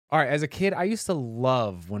All right, as a kid, I used to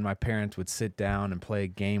love when my parents would sit down and play a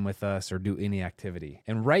game with us or do any activity.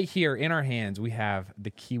 And right here in our hands, we have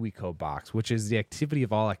the KiwiCo box, which is the activity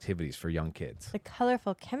of all activities for young kids. The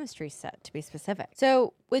colorful chemistry set, to be specific.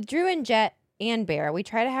 So with Drew and Jet and Bear, we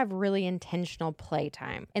try to have really intentional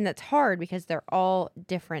playtime. And that's hard because they're all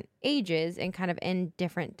different ages and kind of in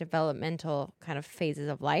different developmental kind of phases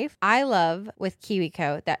of life. I love with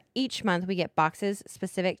KiwiCo that each month we get boxes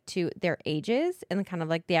specific to their ages and kind of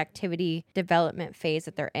like the activity development phase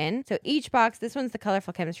that they're in. So each box, this one's the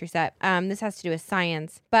colorful chemistry set. This has to do with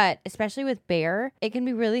science, but especially with Bear, it can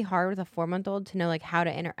be really hard with a 4-month-old to know like how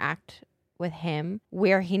to interact with him,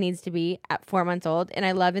 where he needs to be at 4 months old. And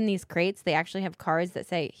I love in these crates, they actually have cards that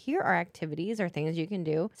say, here are activities or things you can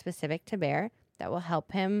do specific to Bear that will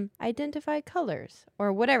help him identify colors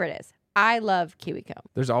or whatever it is. I love KiwiCo.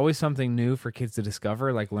 There's always something new for kids to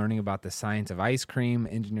discover, like learning about the science of ice cream,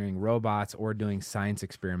 engineering robots, or doing science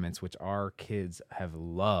experiments, which our kids have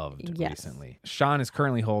loved recently. Sean is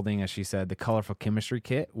currently holding, as she said, the colorful chemistry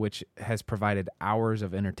kit, which has provided hours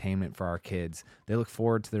of entertainment for our kids. They look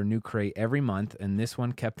forward to their new crate every month, and this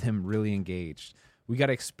one kept him really engaged. We got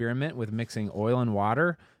to experiment with mixing oil and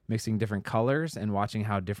water, mixing different colors, and watching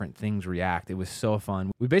how different things react. It was so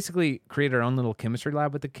fun. We basically created our own little chemistry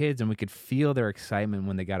lab with the kids, and we could feel their excitement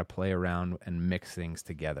when they got to play around and mix things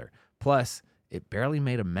together. Plus, it barely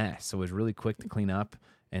made a mess, so it was really quick to clean up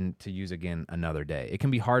and to use again another day. It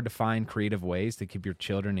can be hard to find creative ways to keep your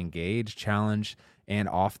children engaged, challenged, and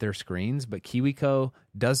off their screens, but KiwiCo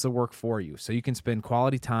does the work for you, so you can spend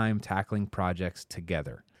quality time tackling projects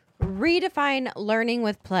together. Redefine learning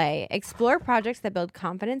with play. Explore projects that build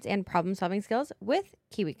confidence and problem-solving skills with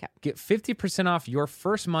KiwiCo. Get 50% off your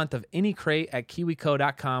first month of any crate at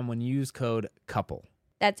kiwico.com when you use code COUPLE.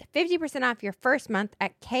 That's 50% off your first month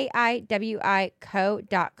at kiwico.com.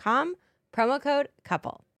 Promo code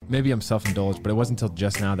COUPLE. Maybe I'm self-indulged, but it wasn't until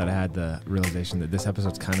just now that I had the realization that this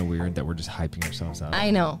episode's kind of weird that we're just hyping ourselves up. I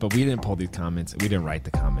know. But we didn't pull these comments. We didn't write the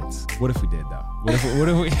comments. What if we did, though?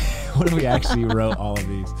 What if we actually wrote all of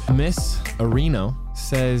these? Miss Areno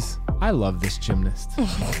says, I love this gymnast.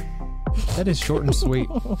 That is short and sweet.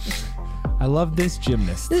 I love this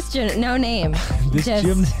gymnast. No name. This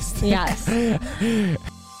gymnast. Yes.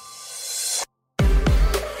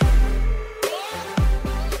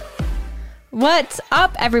 What's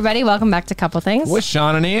up, everybody? Welcome back to Couple Things. With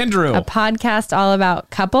Sean and Andrew. A podcast all about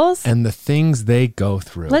couples. And the things they go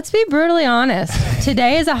through. Let's be brutally honest.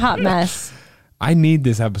 Today is a hot mess. I need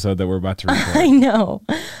this episode that we're about to record. I know.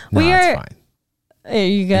 It's fine. Are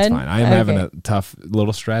you good? It's fine. I am having a tough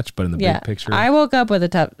little stretch, but in the big picture. I woke up with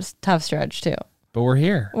a tough stretch, too. But we're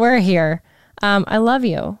here. We're here. I love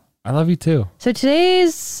you. I love you, too. So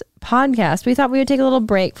today's podcast, we thought we would take a little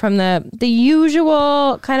break from the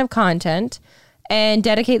usual kind of content and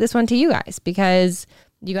dedicate this one to you guys, because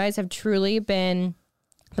you guys have truly been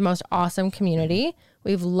the most awesome community.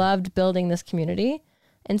 We've loved building this community.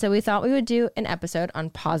 And so we thought we would do an episode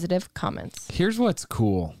on positive comments. Here's what's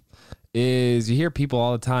cool is you hear people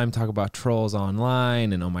all the time talk about trolls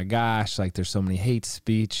online and, oh my gosh, like there's so many hate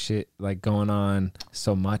speech shit like going on,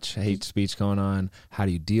 so much hate speech going on. How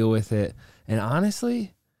do you deal with it? And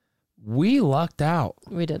honestly, we lucked out.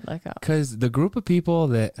 We did luck out. Because the group of people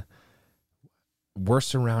that we're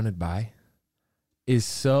surrounded by is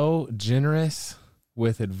so generous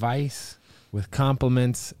with advice, with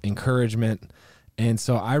compliments, encouragement. And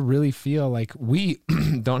so I really feel like we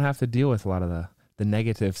don't have to deal with a lot of the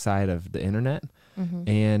negative side of the internet. Mm-hmm.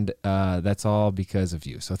 And that's all because of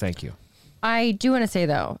you. So thank you. I do want to say,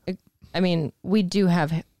 though, I mean, we do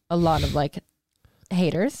have a lot of like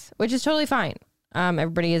haters, which is totally fine.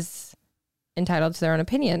 Everybody is entitled to their own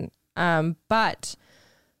opinion. But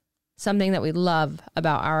something that we love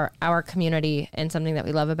about our community and something that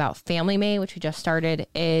we love about Family Made, which we just started,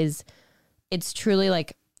 is it's truly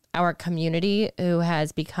like our community who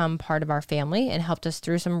has become part of our family and helped us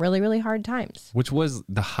through some really, really hard times. Which was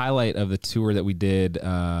the highlight of the tour that we did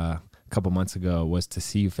a couple months ago, was to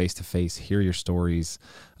see you face to face, hear your stories,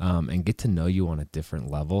 and get to know you on a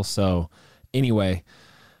different level. So anyway,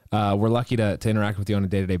 we're lucky to interact with you on a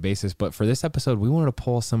day-to-day basis. But for this episode, we wanted to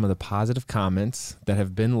pull some of the positive comments that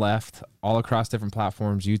have been left all across different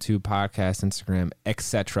platforms, YouTube, podcast, Instagram,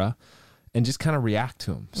 etc., and just kind of react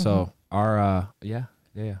to them. Mm-hmm. So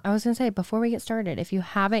Yeah. I was going to say, before we get started, if you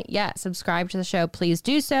haven't yet subscribed to the show, please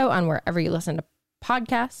do so on wherever you listen to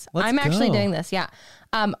podcasts. I'm actually doing this. Yeah.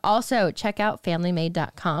 Also, check out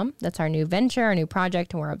familymade.com. That's our new venture, our new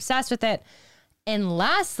project, and we're obsessed with it. And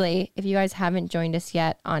lastly, if you guys haven't joined us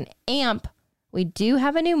yet on AMP, we do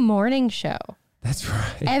have a new morning show. That's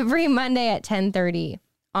right. Every Monday at 10:30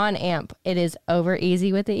 on AMP, it is Over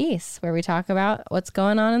Easy with the East, where we talk about what's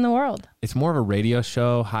going on in the world. It's more of a radio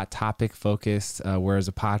show, hot topic focused, whereas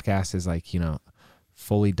a podcast is like,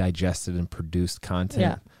 fully digested and produced content.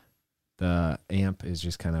 Yeah. The AMP is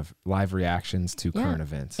just kind of live reactions to current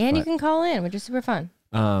events. And you can call in, which is super fun.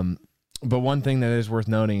 But one thing that is worth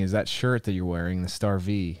noting is that shirt that you're wearing, the Star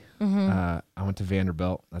V. I went to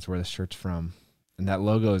Vanderbilt. That's where the shirt's from. And that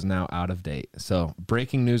logo is now out of date. So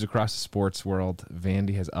breaking news across the sports world,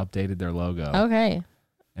 Vandy has updated their logo. Okay.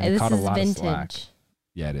 And it this caught a is lot vintage. of slack.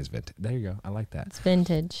 Yeah, it is vintage. There you go. I like that. It's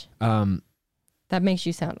vintage. That makes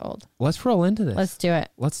you sound old. Let's roll into this. Let's do it.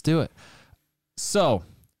 Let's do it. So,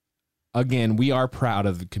 again, we are proud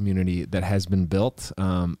of the community that has been built.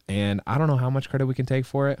 And I don't know how much credit we can take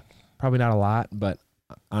for it. Probably not a lot, but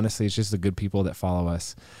honestly, it's just the good people that follow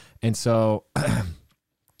us. And so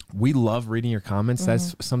we love reading your comments.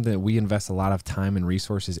 That's something that we invest a lot of time and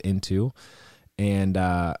resources into. And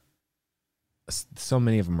so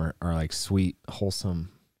many of them are like sweet,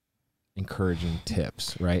 wholesome, encouraging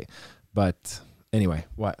tips, right? But anyway,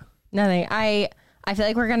 what? Nothing. I feel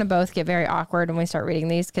like we're going to both get very awkward when we start reading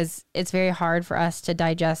these because it's very hard for us to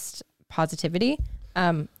digest positivity.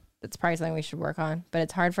 That's probably something we should work on, but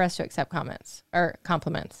it's hard for us to accept comments or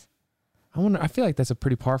compliments. I feel like that's a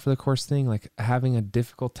pretty par for the course thing, like having a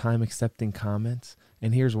difficult time accepting comments.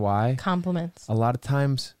 And here's why. Compliments. A lot of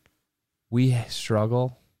times we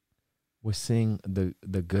struggle with seeing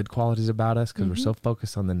the good qualities about us because we're so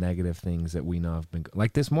focused on the negative things that we know have been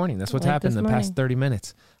like this morning. That's what's happened in the past 30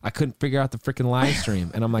 minutes. I couldn't figure out the freaking live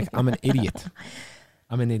stream and I'm like, I'm an idiot.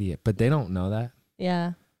 I'm an idiot, but they don't know that.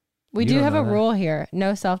 Yeah. We You do don't have know a that. rule here.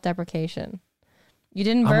 No self-deprecation. You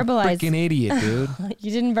didn't I'm verbalize. a freaking idiot, dude.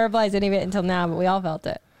 You didn't verbalize any of it until now, but we all felt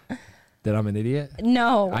it. That I'm an idiot?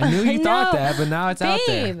 No. I knew you No. thought that, but now it's out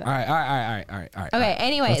there. Babe. All right. Okay,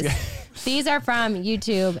 anyways, these are from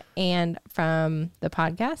YouTube and from the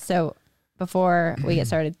podcast. So before we get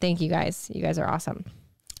started, thank you guys. You guys are awesome.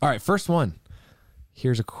 All right, first one.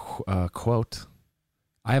 Here's a quote.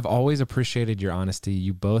 I have always appreciated your honesty.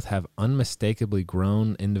 You both have unmistakably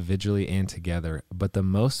grown individually and together, but the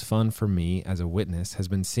most fun for me as a witness has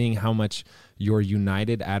been seeing how much your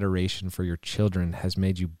united adoration for your children has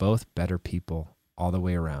made you both better people all the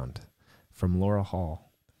way around. From Laura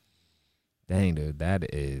Hall. Dang, dude, that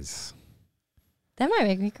might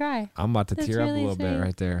make me cry. I'm about to That's tear up a really little bit sweet.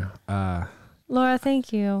 right there. Laura,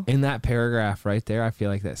 thank you. In that paragraph right there, I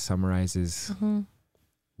feel like that summarizes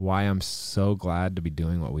why I'm so glad to be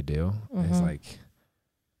doing what we do. It's like,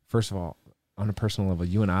 first of all, on a personal level,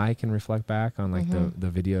 you and I can reflect back on like the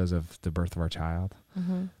videos of the birth of our child.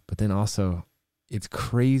 But then also, it's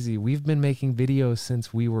crazy. We've been making videos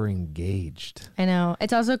since we were engaged. I know.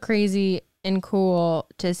 It's also crazy and cool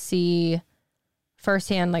to see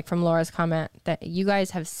firsthand, like from Laura's comment, that you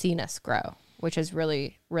guys have seen us grow, which is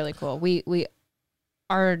really, really cool. We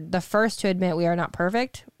are the first to admit we are not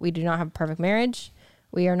perfect. We do not have a perfect marriage.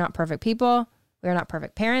 We are not perfect people. We are not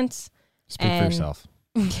perfect parents. Speak for yourself.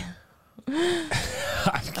 I'm kidding.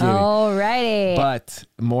 Alrighty. But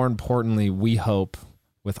more importantly, we hope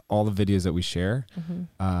with all the videos that we share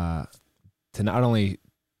to not only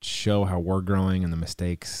show how we're growing and the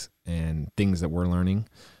mistakes and things that we're learning,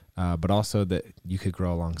 but also that you could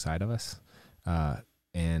grow alongside of us.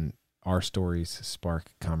 And our stories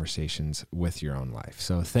spark conversations with your own life.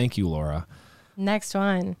 So thank you, Laura. Next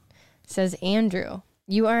one says, Andrew,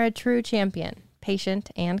 you are a true champion, patient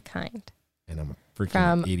and kind. And I'm a freaking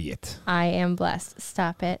From idiot. I am blessed.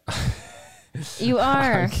 Stop it. You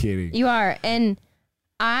are. I'm kidding. You are. And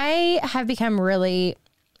I have become really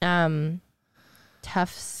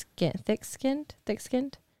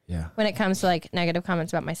thick-skinned Yeah. when it comes to like negative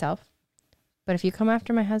comments about myself. But if you come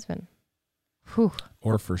after my husband, whew,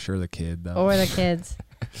 Or for sure the kid, though. or the kids,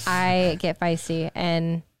 I get feisty,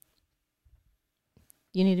 and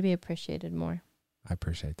you need to be appreciated more. I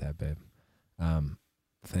appreciate that, babe.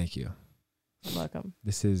 Thank you. You're welcome.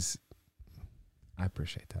 I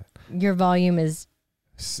appreciate that. Your volume is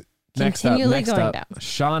Next continually going up, down.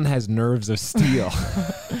 Sean has nerves of steel.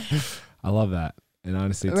 I love that. And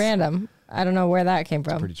honestly, it's Random. I don't know where that came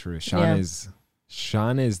from. pretty true. Sean is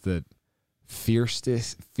the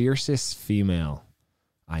fiercest female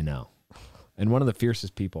I know. And one of the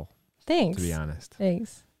fiercest people, Thanks. to be honest.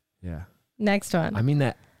 Thanks. Yeah. Next one. I mean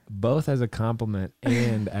that both as a compliment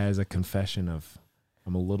and as a confession of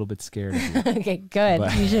I'm a little bit scared of you. Okay, good.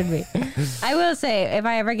 But- You should be. I will say, if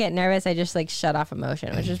I ever get nervous, I just like shut off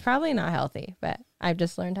emotion, which is probably not healthy, but I've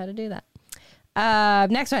just learned how to do that.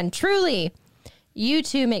 Next one. Truly, you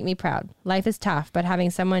two make me proud. Life is tough, but having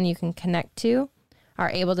someone you can connect to, are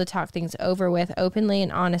able to talk things over with openly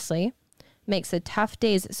and honestly, Makes the tough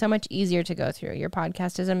days so much easier to go through. Your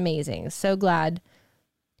podcast is amazing. So glad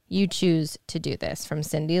you choose to do this. From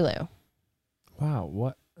Cindy Lou. Wow.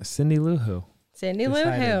 What? Cindy Lou who? Cindy Lou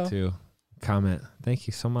Decided who? to comment. Thank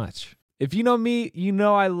you so much. If you know me, you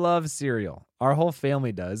know I love cereal. Our whole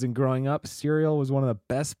family does. And growing up, cereal was one of the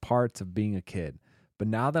best parts of being a kid. But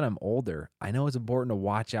now that I'm older, I know it's important to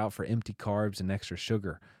watch out for empty carbs and extra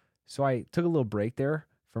sugar. So I took a little break there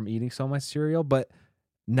from eating so much cereal. But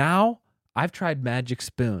now I've tried Magic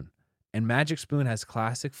Spoon. And Magic Spoon has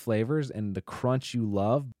classic flavors and the crunch you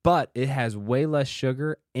love, but it has way less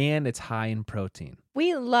sugar and it's high in protein.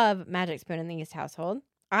 We love Magic Spoon in the East household.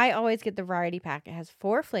 I always get the variety pack. It has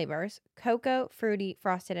 4 flavors: cocoa, fruity,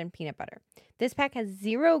 frosted, and peanut butter. This pack has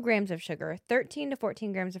 0 grams of sugar, 13 to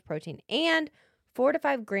 14 grams of protein, and 4 to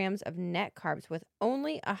 5 grams of net carbs with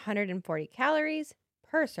only 140 calories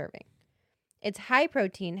per serving. It's high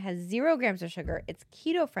protein, has 0 grams of sugar. It's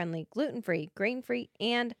keto-friendly, gluten-free, grain-free,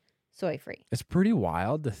 and soy-free. It's pretty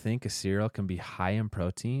wild to think a cereal can be high in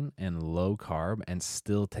protein and low carb and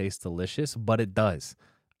still taste delicious, but it does.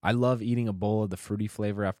 I love eating a bowl of the fruity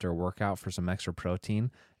flavor after a workout for some extra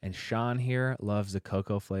protein, and Sean here loves the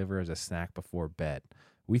cocoa flavor as a snack before bed.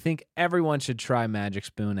 We think everyone should try Magic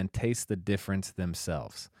Spoon and taste the difference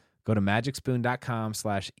themselves. Go to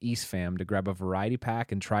magicspoon.com/EastFam to grab a variety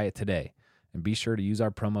pack and try it today. And be sure to use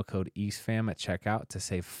our promo code EastFam at checkout to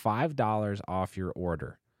save $5 off your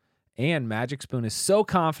order. And Magic Spoon is so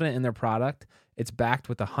confident in their product, it's backed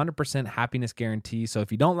with a 100% happiness guarantee. So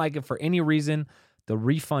if you don't like it for any reason, they'll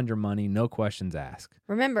refund your money, no questions asked.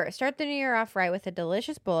 Remember, start the new year off right with a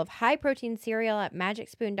delicious bowl of high-protein cereal at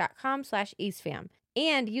magicspoon.com/EastFam.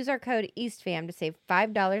 And use our code EastFam to save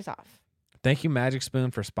 $5 off. Thank you, Magic Spoon,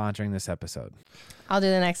 for sponsoring this episode. I'll do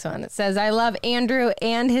the next one. It says, I love Andrew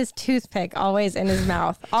and his toothpick always in his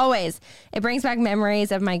mouth. Always. It brings back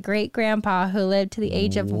memories of my great-grandpa who lived to the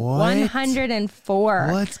age of 104.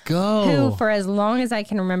 Let's go. Who, for as long as I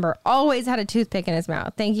can remember, always had a toothpick in his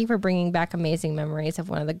mouth. Thank you for bringing back amazing memories of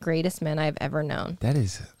one of the greatest men I've ever known. That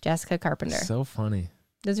is Jessica Carpenter. so funny.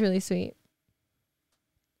 That's really sweet.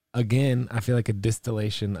 Again, I feel like a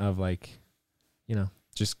distillation of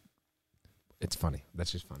just it's funny.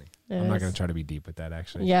 That's just funny. I'm not going to try to be deep with that,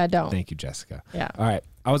 actually. Yeah, don't. Thank you, Jessica. Yeah. All right.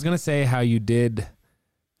 I was going to say how you did.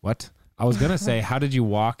 What? I was going to say, how did you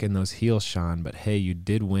walk in those heels, Sean? But hey, you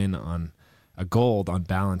did win on a gold on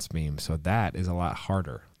balance beam. So that is a lot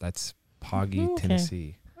harder. That's Poggy,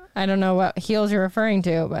 Tennessee. I don't know what heels you're referring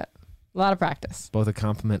to, but a lot of practice. Both a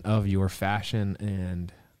compliment of your fashion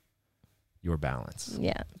and your balance.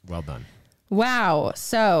 Yeah. Well done. Wow.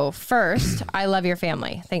 So first, I love your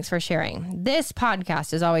family. Thanks for sharing. This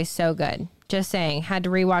podcast is always so good. Just saying, had to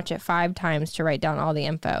rewatch it 5 times to write down all the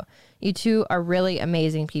info. You two are really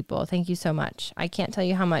amazing people. Thank you so much. I can't tell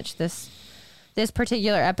you how much this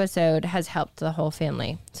particular episode has helped the whole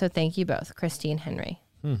family. So thank you both, Christy and Henry.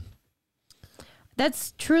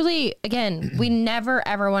 That's truly, again, we never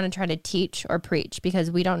ever want to try to teach or preach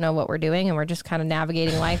because we don't know what we're doing and we're just kind of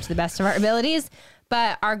navigating life to the best of our abilities.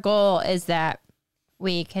 But our goal is that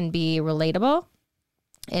we can be relatable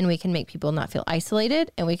and we can make people not feel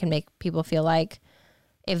isolated and we can make people feel like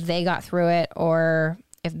if they got through it or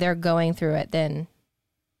if they're going through it, then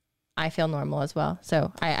I feel normal as well.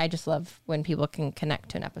 So I just love when people can connect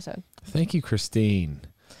to an episode. Thank you, Christine.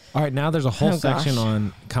 All right, now there's a whole section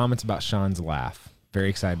on comments about Sean's laugh. Very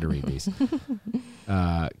excited to read these.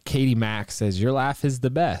 Katie Mack says, your laugh is the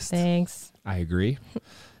best. Thanks. I agree.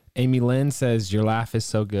 Amy Lynn says, your laugh is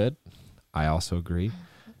so good. I also agree.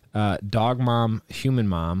 Dog Mom, Human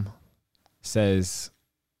Mom says,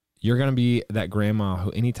 you're going to be that grandma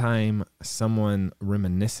who anytime someone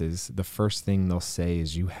reminisces, the first thing they'll say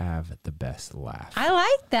is you have the best laugh. I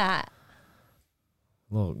like that.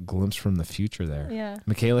 A little glimpse from the future there. Yeah.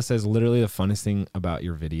 Michaela says, literally the funnest thing about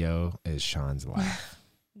your video is Sean's laugh.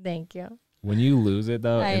 Thank you. When you lose it,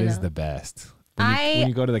 though, I it is know. the best. When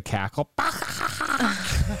you go to the cackle,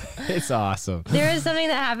 it's awesome. There was something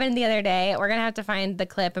that happened the other day. We're going to have to find the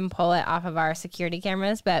clip and pull it off of our security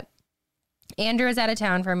cameras. But Andrew was out of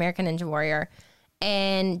town for American Ninja Warrior.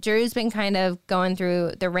 And Drew's been kind of going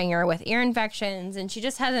through the ringer with ear infections. And she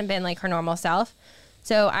just hasn't been like her normal self.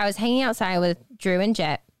 So I was hanging outside with Drew and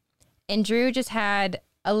Jet. And Drew just had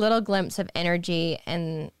a little glimpse of energy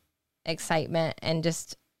and excitement and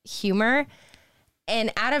just humor.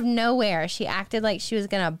 And out of nowhere, she acted like she was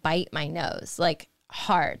going to bite my nose, like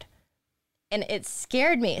hard. And it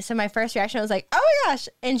scared me. So my first reaction was like, oh my gosh.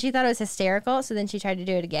 And she thought it was hysterical. So then she tried to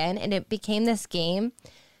do it again. And it became this game.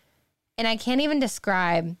 And I can't even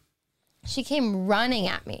describe. She came running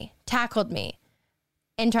at me, tackled me.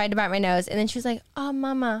 and tried to bite my nose. And then she was like, oh,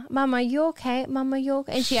 mama, you okay? Mama, you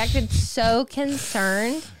okay? And she acted so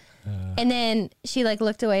concerned. And then she like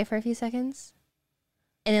looked away for a few seconds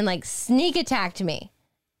and then like sneak attacked me.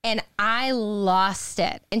 And I lost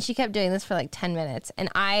it. And she kept doing this for like 10 minutes. And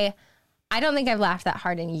I don't think I've laughed that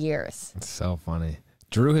hard in years. It's so funny.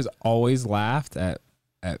 Drew has always laughed at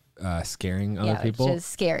scaring other people. Which is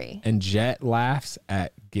scary. And Jet laughs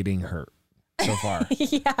at getting hurt so far.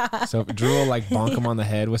 Yeah. So Drew will like bonk him on the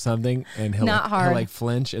head with something and he'll Not hard. he'll like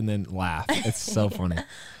flinch and then laugh. It's so funny.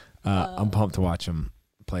 I'm pumped to watch them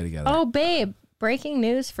play together. Oh, babe, breaking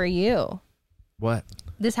news for you. What?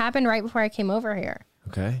 This happened right before I came over here.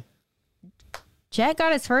 Okay. Jet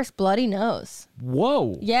got his first bloody nose.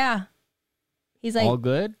 Whoa. Yeah. He's like, All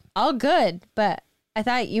good? all good, but I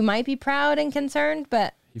thought you might be proud and concerned,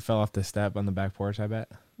 but He fell off the step on the back porch, I bet.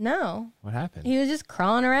 no. What happened? He was just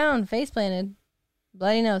crawling around, face planted,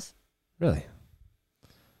 bloody nose. Really?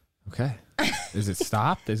 Okay. Is it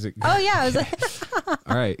stopped? Is it? Oh, yeah. I was like,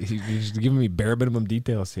 All right. You're just giving me bare minimum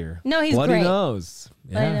details here. no, he's Bloody great. nose.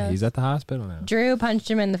 Bloody Yeah, nose. he's at the hospital now. Drew punched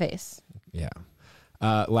him in the face. Yeah.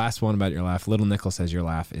 Last one about your laugh. Little Nickel says your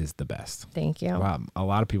laugh is the best. Thank you. Wow. A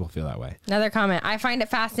lot of people feel that way. Another comment. I find it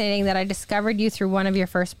fascinating that I discovered you through one of your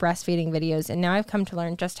first breastfeeding videos, and now I've come to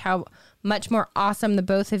learn just how much more awesome the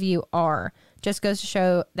both of you are. Just goes to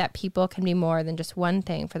show that people can be more than just one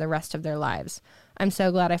thing for the rest of their lives. I'm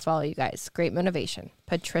so glad I follow you guys. Great motivation.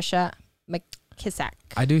 Patricia McKissack.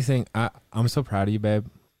 I do think I'm so proud of you, babe.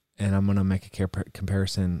 And I'm going to make a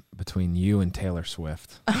comparison between you and Taylor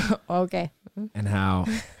Swift Okay. and how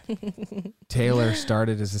Taylor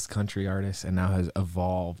started as this country artist and now has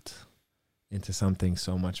evolved into something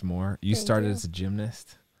so much more. You Thank started you. as a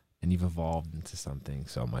gymnast and you've evolved into something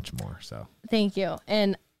so much more. So Thank you.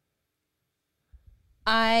 And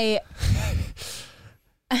this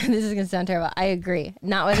is going to sound terrible. I agree.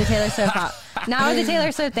 Not with the Taylor Swift not with the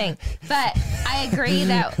Taylor Swift thing. But I agree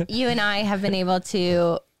that you and I have been able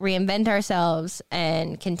to reinvent ourselves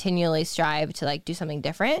and continually strive to like do something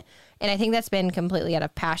different. And I think that's been completely out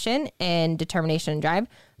of passion and determination and drive.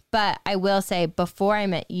 But I will say, before I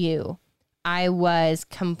met you, I was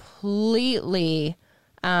completely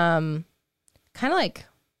kind of like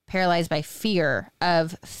paralyzed by fear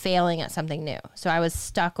of failing at something new. So I was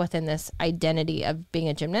stuck within this identity of being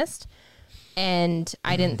a gymnast, and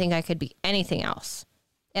I didn't think I could be anything else.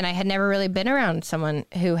 And I had never really been around someone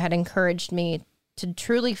who had encouraged me to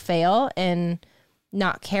truly fail and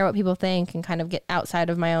not care what people think and kind of get outside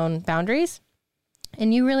of my own boundaries.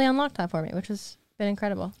 And you really unlocked that for me, which has been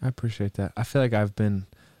incredible. I appreciate that. I feel like I've been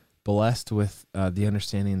blessed with the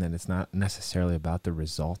understanding that it's not necessarily about the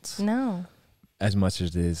results No. as much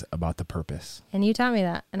as it is about the purpose. And you taught me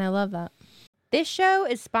that, and I love that. This show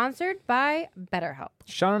is sponsored by BetterHelp.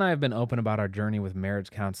 Sean and I have been open about our journey with marriage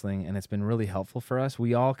counseling, and it's been really helpful for us.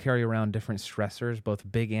 We all carry around different stressors, both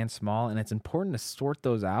big and small, and it's important to sort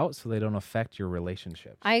those out so they don't affect your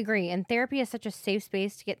relationship. I agree. And therapy is such a safe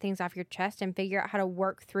space to get things off your chest and figure out how to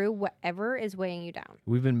work through whatever is weighing you down.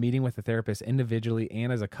 We've been meeting with a therapist individually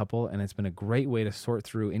and as a couple, and it's been a great way to sort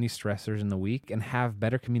through any stressors in the week and have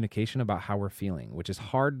better communication about how we're feeling, which is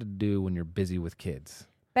hard to do when you're busy with kids.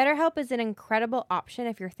 BetterHelp is an incredible option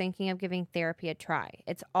if you're thinking of giving therapy a try.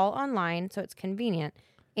 It's all online, so it's convenient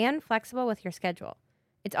and flexible with your schedule.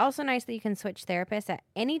 It's also nice that you can switch therapists at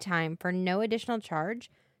any time for no additional charge,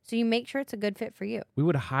 so you make sure it's a good fit for you. We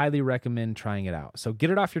would highly recommend trying it out. So get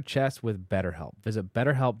it off your chest with BetterHelp. Visit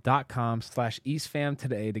betterhelp.com/EastFam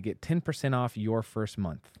today to get 10% off your first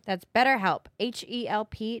month. That's BetterHelp,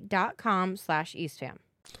 HELP.com/EastFam.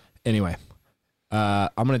 Anyway,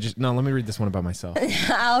 I'm going to let me read this one about myself.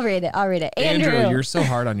 I'll read it. Andrew, you're so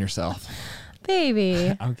hard on yourself.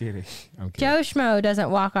 Baby. I'm kidding. Joe Schmo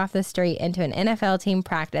doesn't walk off the street into an NFL team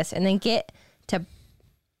practice and then get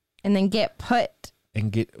put.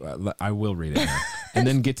 And I will read it now. And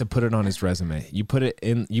then get to put it on his resume. You put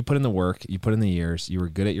in the work, you put in the years, you were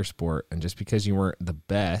good at your sport, and just because you weren't the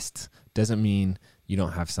best doesn't mean you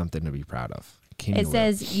don't have something to be proud of. It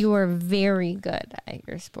says you are very good at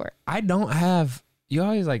your sport. I don't have. You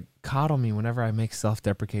always like coddle me whenever I make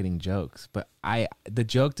self-deprecating jokes, but the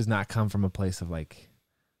joke does not come from a place of like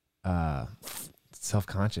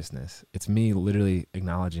self-consciousness. It's me literally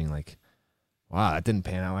acknowledging like, wow, that didn't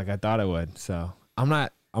pan out like I thought it would. So I'm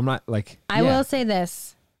not like. I will say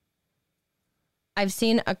this. I've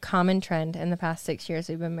seen a common trend in the past 6 years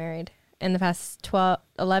we've been married. In the past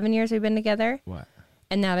 11 years we've been together. What?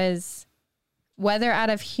 And that is, whether out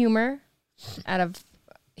of humor, out of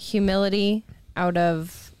humility, out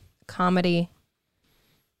of comedy,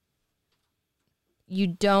 you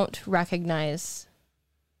don't recognize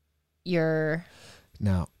your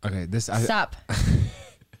Now, okay, Sup.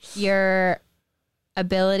 Your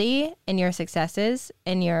ability and your successes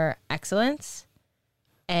and your excellence,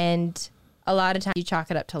 and a lot of times you chalk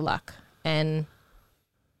it up to luck, and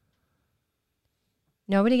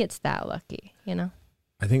nobody gets that lucky, you know?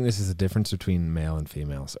 I think this is the difference between male and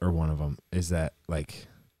females, or one of them, is that like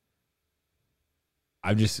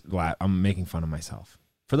I'm making fun of myself.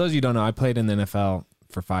 For those of you who don't know, I played in the NFL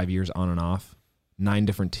for 5 years on and off, 9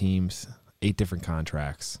 different teams, 8 different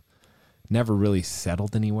contracts, never really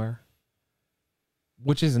settled anywhere,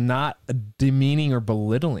 which is not demeaning or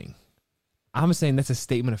belittling. I'm saying that's a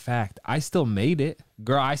statement of fact. I still made it.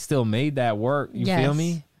 Girl, I still made that work. You feel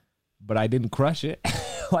me? But I didn't crush it.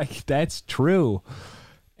 Like, that's true.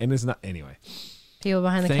 And it's not, anyway. People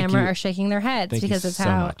behind the camera are shaking their heads because it's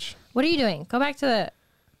how. Much. What are you doing? Go back to the.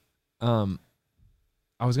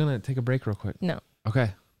 I was gonna take a break real quick. No.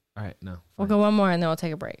 Okay. All right. No. Fine. We'll go one more and then we'll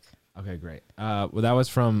take a break. Okay, great. Well, that was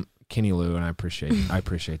from Kenny Lou, and I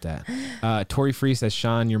appreciate that. Tori Free says,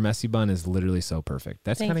 Sean, your messy bun is literally so perfect.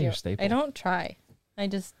 That's kind of your staple. I don't try. I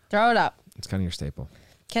just throw it up. It's kind of your staple.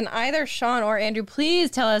 Can either Sean or Andrew please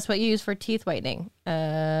tell us what you use for teeth whitening?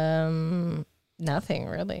 Nothing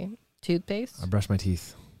really. Toothpaste. I brush my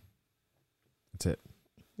teeth. That's it.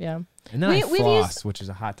 Yeah. And then I floss, which is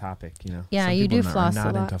a hot topic, you know. Yeah, you do floss a lot.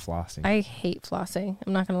 I'm not into flossing. I hate flossing.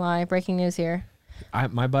 I'm not going to lie. Breaking news here.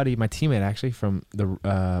 my teammate actually from the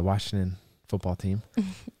Washington football team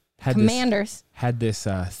had this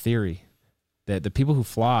theory that the people who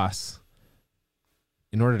floss,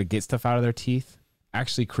 in order to get stuff out of their teeth,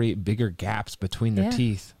 actually create bigger gaps between their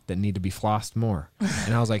teeth that need to be flossed more.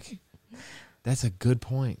 And I was like, that's a good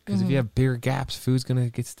point, because if you have bigger gaps, food's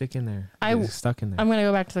gonna get stuck in there. I'm gonna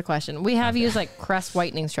go back to the question. We have used like Crest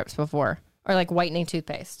whitening strips before, or like whitening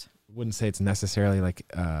toothpaste. Wouldn't say it's necessarily like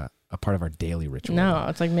a part of our daily ritual. No,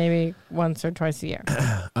 it's like maybe once or twice a year.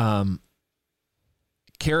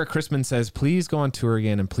 Kara Chrisman says, please go on tour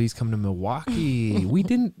again and please come to Milwaukee. We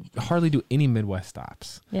didn't hardly do any Midwest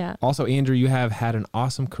stops. Yeah. Also, Andrew, you have had an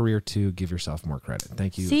awesome career too. Give yourself more credit.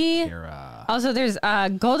 Thank you, Kara. Also, there's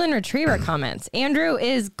Golden Retriever comments. Andrew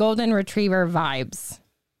is Golden Retriever vibes.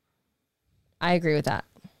 I agree with that.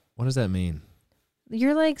 What does that mean?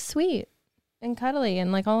 You're like sweet and cuddly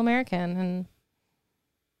and like all American and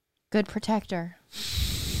good protector.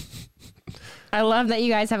 I love that you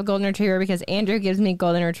guys have a Golden Retriever because Andrew gives me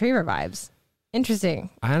Golden Retriever vibes. Interesting.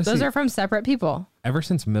 Honestly, those are from separate people. Ever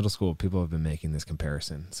since middle school, people have been making this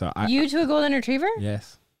comparison. So you to a Golden Retriever?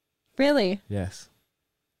 Yes. Really? Yes.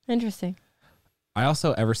 Interesting. I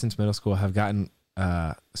also, ever since middle school, have gotten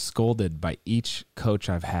scolded by each coach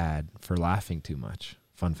I've had for laughing too much.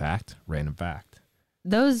 Fun fact, random fact.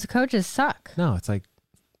 Those coaches suck. No, it's like,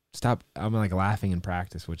 stop. I'm like laughing in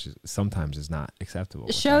practice, which is sometimes is not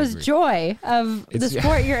acceptable. Shows joy of the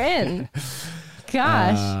sport you're in.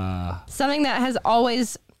 Gosh. Something that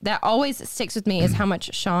always sticks with me is how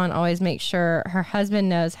much Sean always makes sure her husband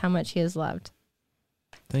knows how much he is loved.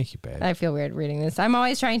 Thank you, babe. I feel weird reading this. I'm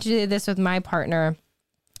always trying to do this with my partner,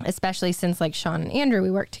 especially since like Sean and Andrew, we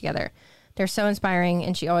work together. They're so inspiring,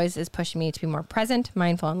 and she always is pushing me to be more present,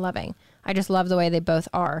 mindful, and loving. I just love the way they both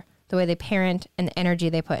are, the way they parent, and the energy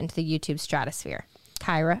they put into the YouTube stratosphere.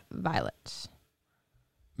 Kyra Violet.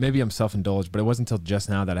 Maybe I'm self-indulged, but it wasn't until just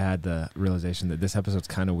now that I had the realization that this episode's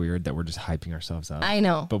kind of weird, that we're just hyping ourselves up. I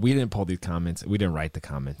know. But we didn't pull these comments. We didn't write the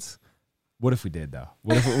comments. What if we did, though?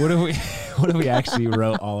 What if we actually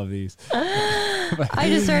wrote all of these? I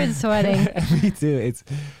just started sweating. Me too.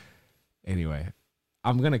 Anyway,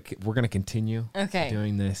 we're gonna continue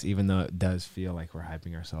doing this, even though it does feel like we're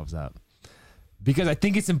hyping ourselves up, because I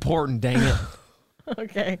think it's important. Dang it.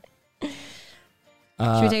 Okay.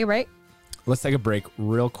 Should we take a break? Let's take a break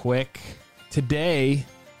real quick. Today,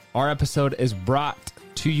 our episode is brought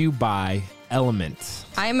to you by Element.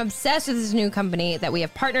 I am obsessed with this new company that we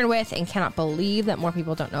have partnered with and cannot believe that more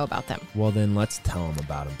people don't know about them. Well, then let's tell them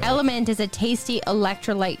about them. Element is a tasty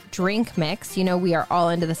electrolyte drink mix. You know, we are all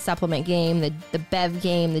into the supplement game, the bev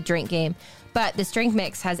game, the drink game. But this drink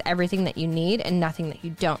mix has everything that you need and nothing that you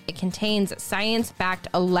don't. It contains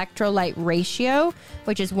science-backed electrolyte ratio,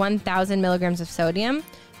 which is 1,000 milligrams of sodium,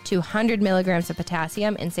 200 milligrams of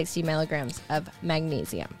potassium, and 60 milligrams of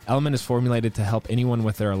magnesium. Element is formulated to help anyone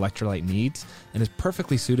with their electrolyte needs and is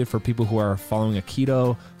perfectly suited for people who are following a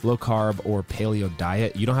keto, low carb, or paleo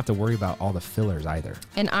diet. You don't have to worry about all the fillers either.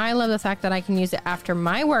 And I love the fact that I can use it after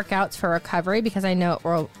my workouts for recovery because I know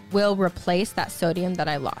it will replace that sodium that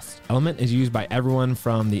I lost. Element is used by everyone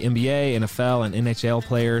from the NBA, NFL, and NHL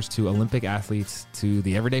players to Olympic athletes to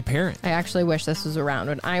the everyday parent. I actually wish this was around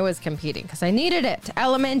when I was competing because I needed it.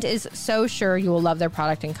 Element Element is so sure you will love their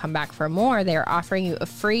product and come back for more. They are offering you a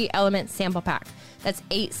free Element sample pack. That's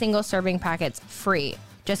 8 single serving packets free.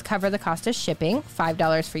 Just cover the cost of shipping,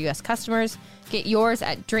 $5 for U.S. customers. Get yours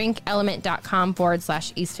at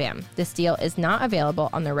drinkelement.com/EastFam. This deal is not available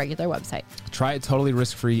on their regular website. Try it totally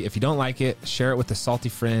risk-free. If you don't like it, share it with a salty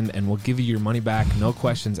friend and we'll give you your money back. No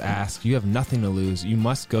questions asked. You have nothing to lose. You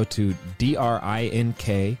must go to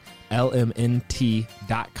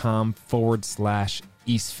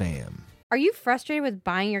drinklmnt.com/EastFam. Are you frustrated with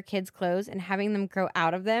buying your kids clothes and having them grow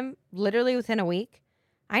out of them literally within a week?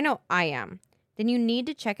 I know I am. Then you need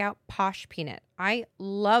to check out Posh Peanut. I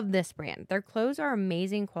love this brand. Their clothes are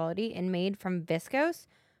amazing quality and made from viscose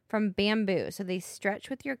from bamboo, so they stretch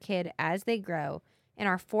with your kid as they grow and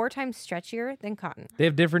are 4 times stretchier than cotton. They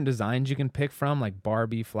have different designs you can pick from, like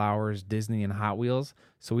Barbie, Flowers, Disney, and Hot Wheels.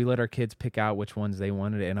 So we let our kids pick out which ones they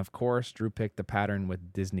wanted. And of course, Drew picked the pattern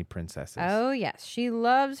with Disney princesses. Oh, yes. She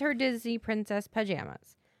loves her Disney princess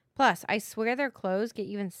pajamas. Plus, I swear their clothes get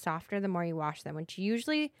even softer the more you wash them, which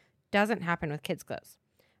usually doesn't happen with kids' clothes.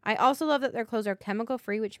 I also love that their clothes are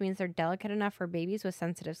chemical-free, which means they're delicate enough for babies with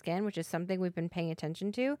sensitive skin, which is something we've been paying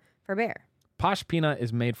attention to for Bear. Posh Peanut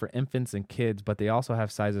is made for infants and kids, but they also have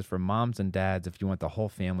sizes for moms and dads if you want the whole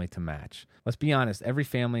family to match. Let's be honest, every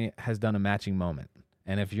family has done a matching moment.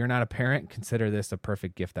 And if you're not a parent, consider this a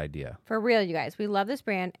perfect gift idea. For real, you guys, we love this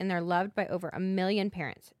brand, and they're loved by over 1 million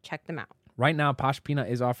parents. Check them out. Right now, Posh Peanut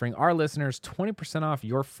is offering our listeners 20% off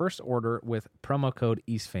your first order with promo code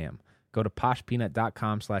EastFam. Go to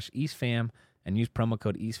poshpeanut.com/EastFam and use promo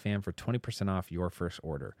code EastFam for 20% off your first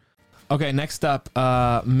order. Okay, next up,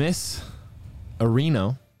 Miss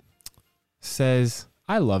Areno says,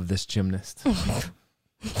 I love this gymnast.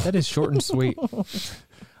 That is short and sweet.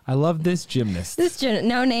 I love this gymnast.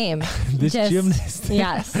 No name. This gymnast.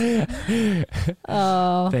 Yes.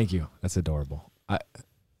 Oh. Thank you. That's adorable.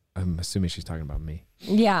 I'm assuming she's talking about me.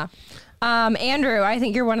 Yeah. Andrew, I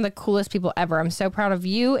think you're one of the coolest people ever. I'm so proud of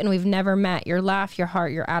you, and we've never met. Your laugh, your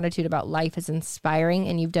heart, your attitude about life is inspiring,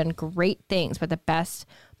 and you've done great things, but the best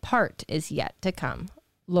part is yet to come.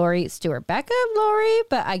 Lori Stewart. Becca, Lori,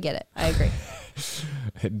 but I get it. I agree.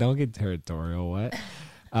 Don't get territorial. What?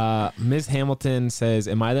 Ms. Hamilton says,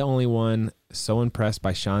 am I the only one so impressed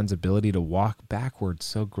by Sean's ability to walk backwards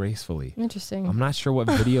so gracefully? Interesting. I'm not sure what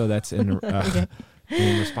video that's in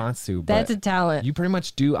in response to, but that's a talent. You pretty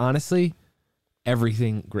much do, honestly,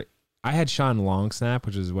 everything great. I had Sean long snap,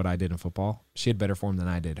 which is what I did in football. She had better form than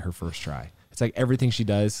I did her first try. It's like everything she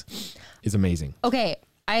does is amazing. Okay,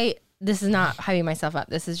 this is not hyping myself up.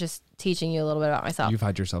 This is just teaching you a little bit about myself. You've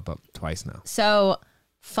hyped yourself up twice now. So,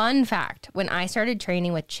 fun fact, when I started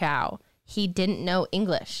training with Chow, he didn't know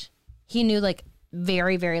English. He knew like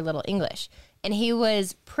very, very little English. And he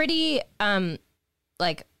was pretty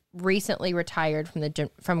recently retired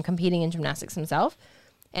from competing in gymnastics himself.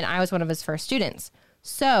 And I was one of his first students.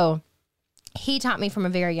 So he taught me from a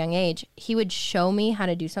very young age. He would show me how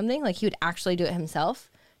to do something. Like he would actually do it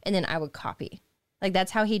himself. And then I would copy. Like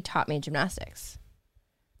that's how he taught me gymnastics.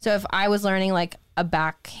 So if I was learning like a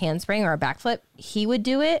back handspring or a backflip, he would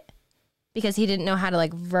do it because he didn't know how to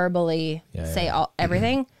like verbally say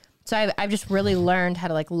everything. So I've just really learned how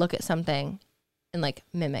to like look at something and like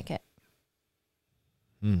mimic it.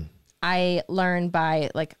 I learned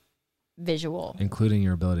by like visual. Including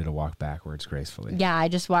your ability to walk backwards gracefully. Yeah, I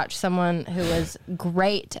just watched someone who was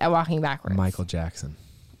great at walking backwards. Michael Jackson.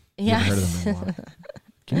 Yeah. You ever heard of the memoir?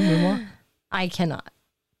 Can you memoir? I cannot.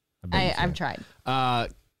 I've tried.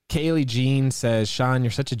 Kaylee Jean says, Sean,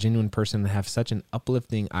 you're such a genuine person and have such an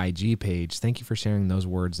uplifting IG page. Thank you for sharing those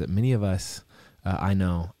words that many of us, I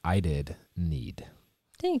know I did, need.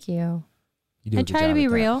 Thank you. You do I try to be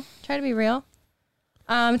real. Try to be real.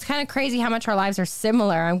 It's kind of crazy how much our lives are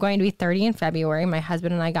similar. I'm going to be 30 in February. My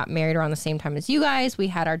husband and I got married around the same time as you guys. We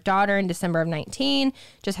had our daughter in December of 19.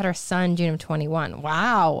 Just had our son June of 21.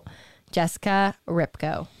 Wow. Jessica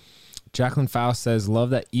Ripko. Jacqueline Faust says, love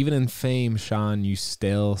that even in fame, Sean, you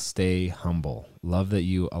still stay humble. Love that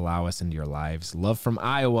you allow us into your lives. Love from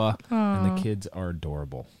Iowa. Aww. And the kids are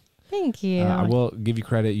adorable. Thank you. I will give you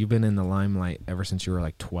credit. You've been in the limelight ever since you were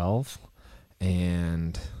like 12.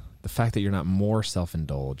 And the fact that you're not more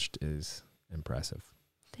self-indulged is impressive.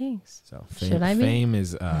 Thanks. So Should I be? Fame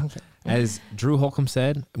is, as Drew Holcomb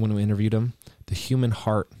said when we interviewed him, the human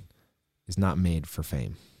heart is not made for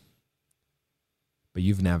fame. But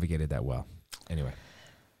you've navigated that well. Anyway.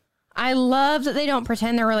 I love that they don't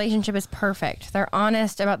pretend their relationship is perfect. They're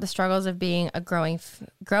honest about the struggles of being a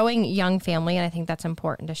growing young family, and I think that's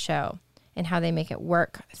important to show, and how they make it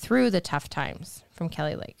work through the tough times. From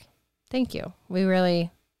Kelly Lake. Thank you. We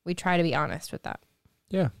try to be honest with that.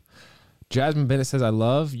 Yeah. Jasmine Bennett says, I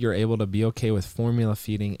love you're able to be okay with formula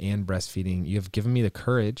feeding and breastfeeding. You have given me the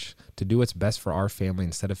courage to do what's best for our family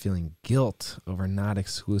instead of feeling guilt over not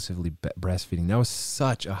exclusively breastfeeding. That was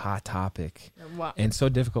such a hot topic and so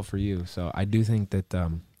difficult for you. So I do think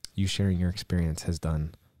that you sharing your experience has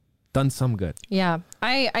done some good. Yeah.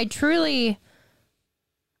 I truly...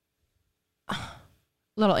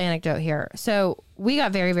 Little anecdote here. So we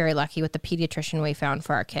got very, very lucky with the pediatrician we found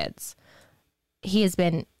for our kids. He has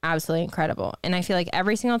been absolutely incredible. And I feel like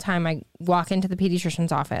every single time I walk into the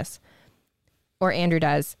pediatrician's office, or Andrew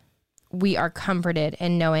does, we are comforted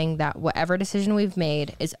in knowing that whatever decision we've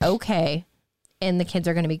made is okay and the kids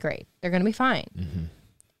are going to be great. They're going to be fine. Mm-hmm.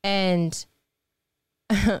 And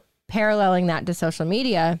paralleling that to social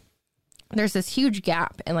media, there's this huge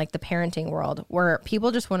gap in like the parenting world where people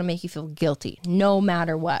just want to make you feel guilty no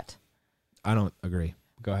matter what. I don't agree.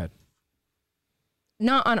 Go ahead.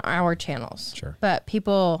 Not on our channels, sure, but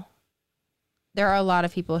there are a lot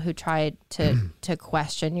of people who try to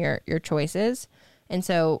question your choices. And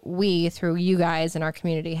so we, through you guys in our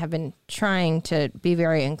community, have been trying to be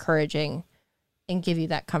very encouraging and give you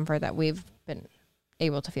that comfort that we've been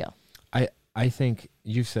able to feel. I think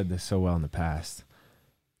you've said this so well in the past.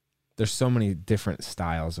 There's so many different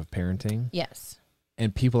styles of parenting. Yes.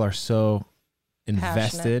 And people are so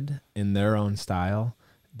invested in their own style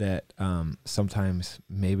that sometimes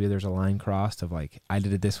maybe there's a line crossed of like, I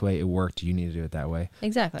did it this way, it worked, you need to do it that way.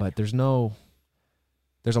 Exactly. But there's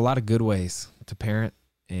a lot of good ways to parent,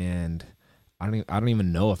 and I don't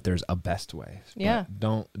even know if there's a best way. Yeah.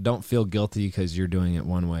 But don't feel guilty because you're doing it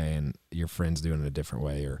one way and your friend's doing it a different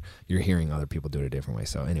way, or you're hearing other people do it a different way.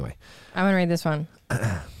 So anyway. I'm going to read this one.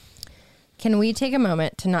 Can we take a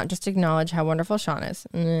moment to not just acknowledge how wonderful Sean is,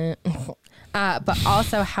 but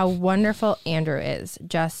also how wonderful Andrew is,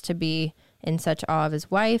 just to be in such awe of his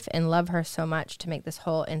wife and love her so much to make this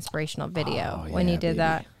whole inspirational video. When you did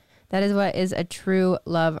that is what is a true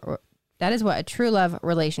love. That is what a true love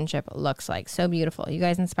relationship looks like. So beautiful. You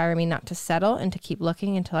guys inspire me not to settle and to keep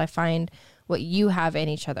looking until I find what you have in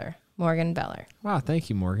each other. Morgan Beller. Wow. Thank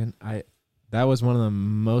you, Morgan. That was one of the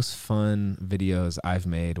most fun videos I've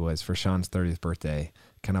made, was for Sean's 30th birthday,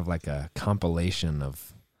 kind of like a compilation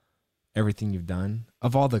of everything you've done,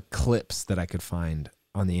 of all the clips that I could find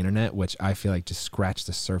on the internet, which I feel like just scratched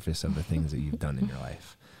the surface of the things that you've done in your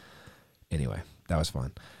life. Anyway, that was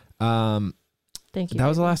fun. Thank you. That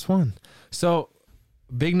was the last one. So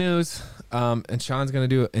big news. And Sean's going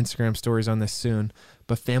to do Instagram stories on this soon,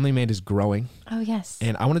 but Family Made is growing. Oh, yes.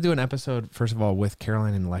 And I want to do an episode, first of all, with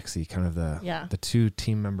Caroline and Lexi, kind of the two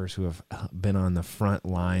team members who have been on the front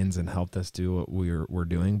lines and helped us do what we're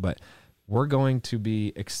doing. But we're going to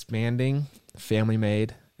be expanding Family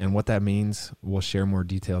Made, and what that means, we'll share more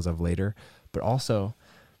details of later. But also,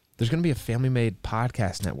 there's going to be a Family Made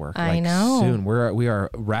podcast network. I know. Soon. We are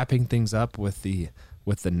wrapping things up with the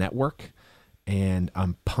network, and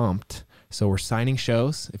I'm pumped. So we're signing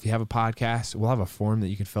shows. If you have a podcast, we'll have a form that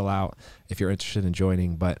you can fill out if you're interested in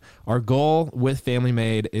joining. But our goal with Family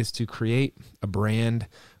Made is to create a brand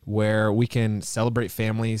where we can celebrate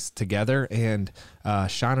families together. And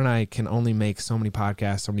Sean and I can only make so many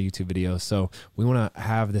podcasts, so many YouTube videos. So we want to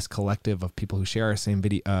have this collective of people who share our same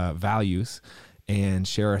values and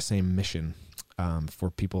share our same mission, for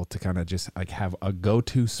people to kind of just like have a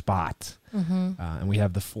go-to spot. Mm-hmm. And we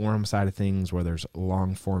have the forum side of things where there's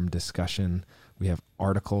long form discussion. We have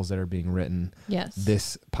articles that are being written. Yes.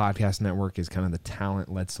 This podcast network is kind of the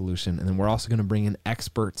talent-led solution. And then we're also going to bring in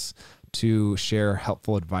experts to share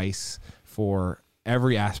helpful advice for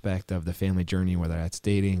every aspect of the family journey, whether that's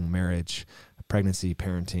dating, marriage, pregnancy,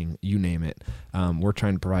 parenting, you name it. We're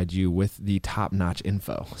trying to provide you with the top-notch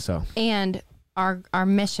info. So, and our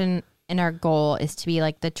mission and our goal is to be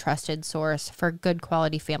like the trusted source for good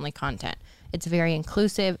quality family content. It's very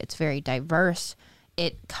inclusive. It's very diverse.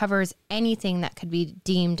 It covers anything that could be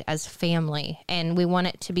deemed as family. And we want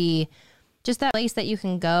it to be just that place that you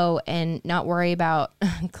can go and not worry about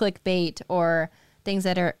clickbait or things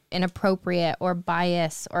that are inappropriate or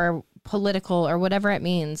bias or political or whatever it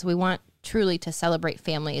means. We want truly to celebrate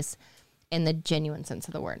families in the genuine sense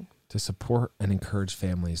of the word. To support and encourage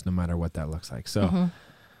families, no matter what that looks like. So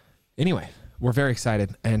anyway, we're very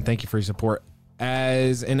excited, and thank you for your support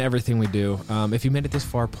as in everything we do. If you made it this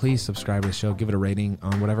far, please subscribe to the show. Give it a rating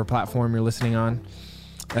on whatever platform you're listening on.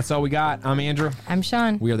 That's all we got. I'm Andrew. I'm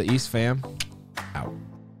Sean. We are the East Fam. Out.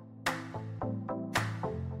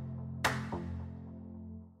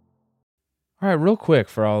 All right, real quick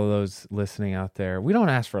for all of those listening out there, we don't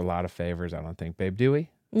ask for a lot of favors, I don't think, babe, do we?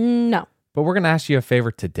 No. But we're going to ask you a favor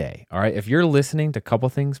today, all right? If you're listening to Couple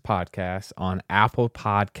Things Podcast on Apple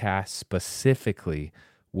Podcasts specifically,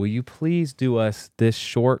 will you please do us this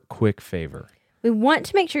short, quick favor? We want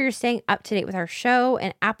to make sure you're staying up to date with our show,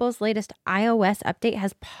 and Apple's latest iOS update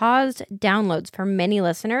has paused downloads for many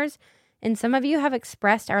listeners. And some of you have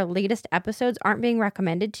expressed our latest episodes aren't being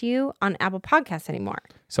recommended to you on Apple Podcasts anymore.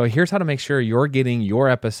 So here's how to make sure you're getting your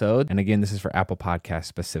episode. And again, this is for Apple Podcasts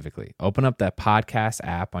specifically. Open up that podcast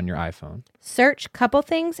app on your iPhone. Search Couple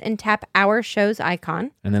Things and tap our show's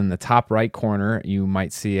icon. And then in the top right corner, you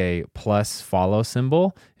might see a plus follow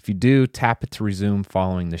symbol. If you do, tap it to resume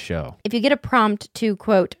following the show. If you get a prompt to,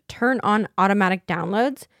 quote, turn on automatic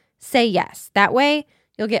downloads, say yes. That way,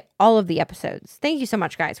 you'll get all of the episodes. Thank you so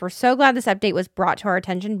much, guys. We're so glad this update was brought to our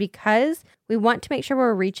attention because we want to make sure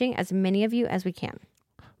we're reaching as many of you as we can.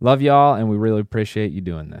 Love y'all, and we really appreciate you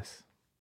doing this.